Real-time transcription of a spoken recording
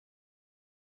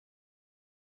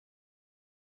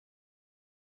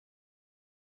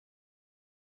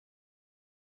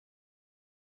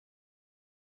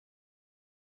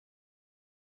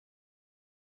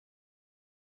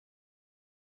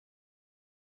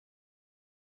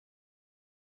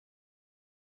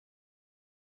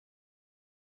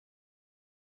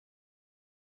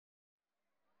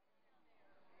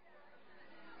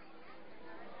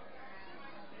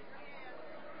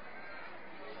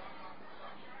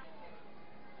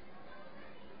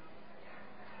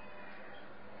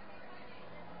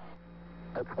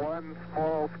It's one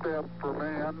small step for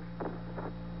man.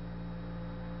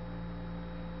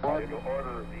 One to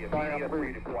order the immediate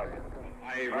redeployment.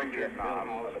 I, Richard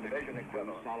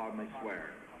Milhouse, solemnly swear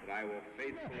that I will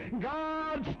faithfully...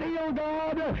 God, still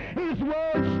God, His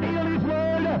Word, still His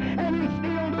Word, and He's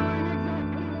still doing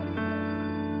exactly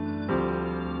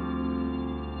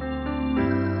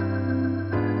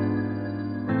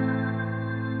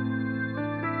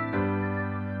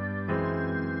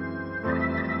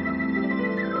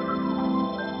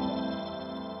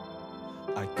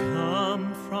I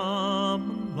come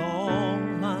from a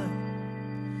long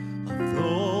line of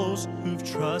those who've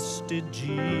trusted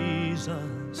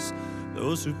Jesus,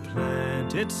 those who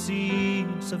planted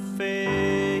seeds of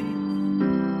faith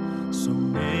so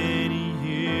many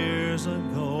years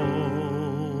ago.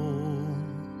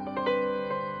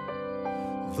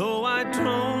 Though I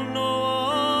don't know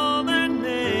all their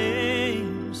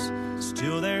names,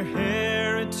 still their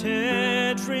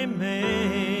heritage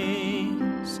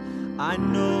remains. I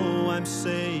know I'm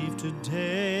saved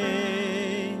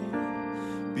today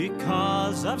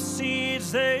because of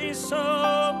seeds they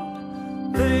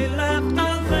sowed. They left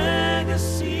a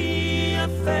legacy of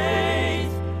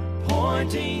faith,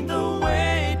 pointing the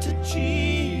way to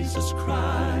Jesus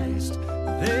Christ.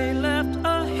 They left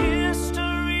a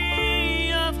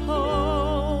history of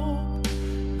hope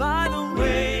by the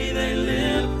way they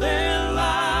lived their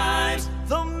lives.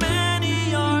 Though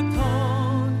many are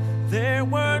gone, their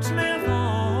words live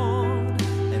on,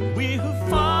 and we who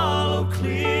follow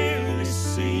clearly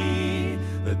see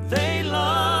that they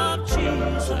love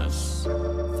Jesus,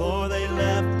 for they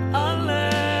left a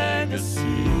legacy.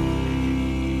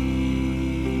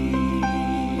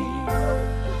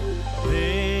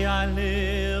 May I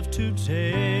live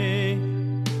today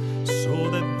so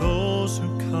that those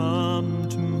who come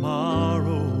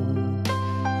tomorrow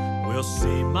will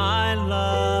see my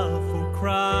love for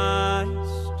Christ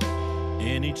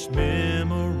in each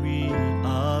memory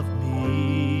of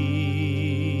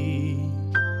me.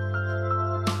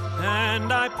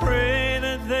 And I pray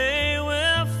that they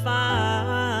will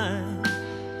find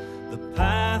the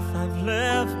path I've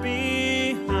left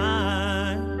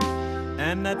behind,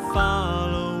 and that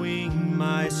following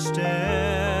my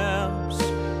steps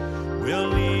will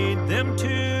lead them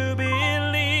to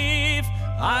believe.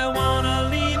 I want to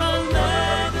leave a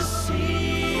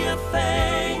legacy of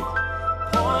faith,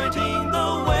 pointing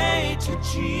the way to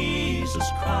Jesus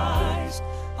Christ.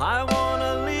 I want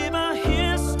to leave a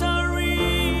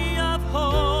history of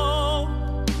hope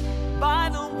by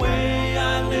the way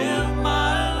I live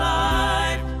my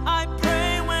life. I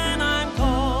pray when I'm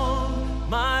gone,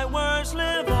 my words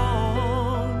live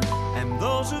on, and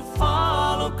those who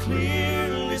follow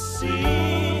clearly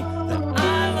see that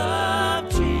I love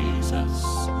Jesus,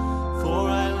 for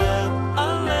I left a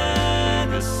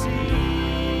legacy.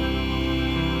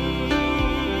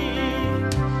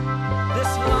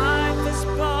 This life is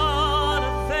but a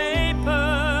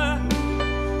vapor,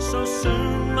 so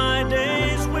soon my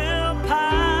days will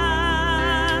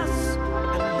pass.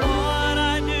 And what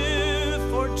I do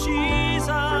for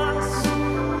Jesus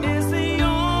is the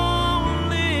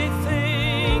only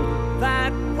thing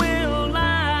that will last.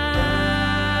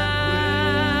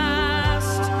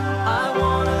 I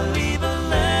want to leave a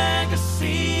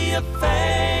legacy of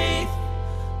faith,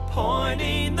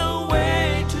 pointing the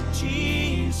way to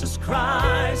Jesus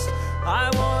Christ.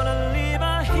 I want to leave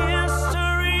a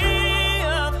history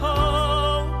of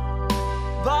hope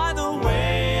by the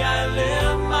way I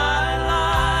live my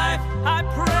life. I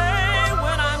pray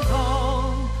when I'm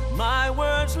gone, my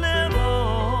words live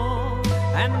on,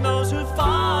 and those who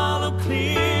follow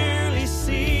clearly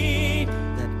see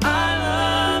that I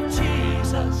love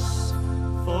Jesus,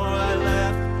 for I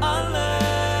left a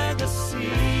legacy.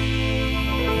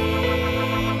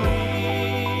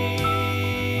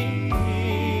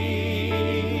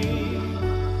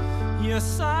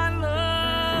 Yes, I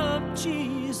love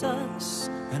Jesus,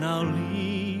 and I'll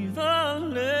leave a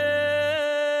legacy.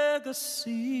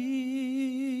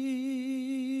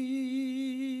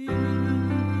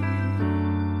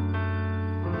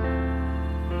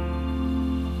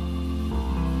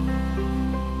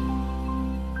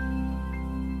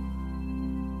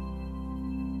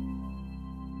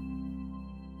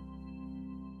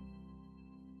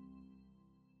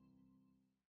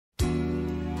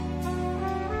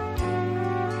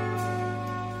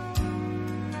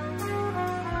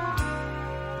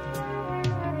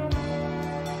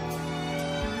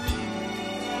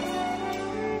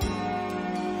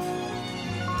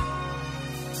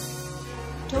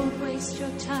 Don't waste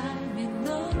your time in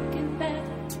looking back.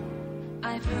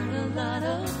 I've heard a lot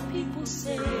of people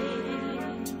say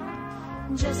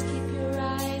Just keep your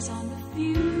eyes on the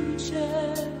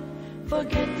future.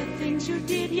 Forget the things you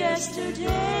did yesterday.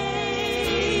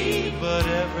 But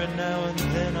every now and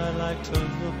then I like to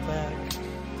look back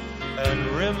and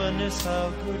reminisce how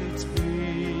good it's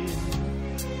been.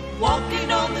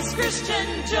 Walking on this Christian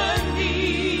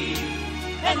journey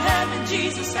and having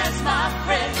Jesus as my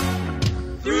friend.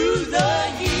 Through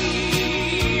the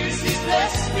years He's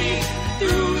blessed me.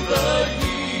 Through the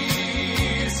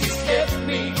years He's kept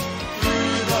me.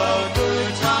 Through the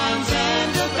good times and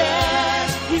the bad,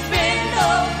 He's been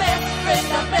the best friend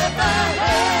I've ever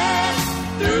had.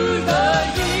 Through the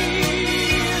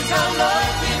years I'll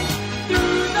love Him.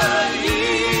 Through the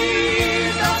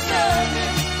years I'll serve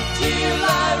Him till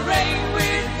I reign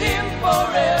with Him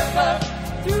forever.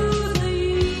 Through the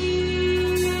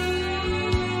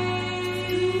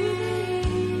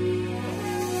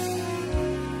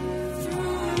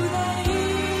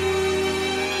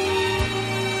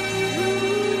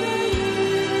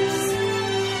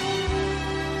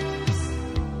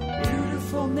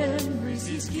memories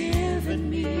He's given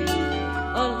me,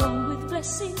 along with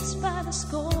blessings by the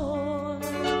score.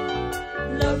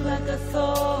 Love like I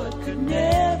thought could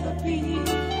never be,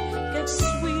 gets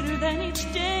sweeter than each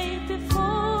day before.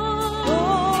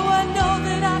 Oh, I know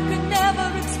that I could never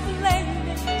explain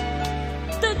it,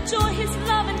 the joy His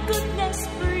love and goodness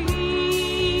bring.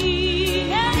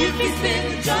 And if He's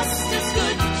been just as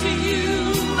good to you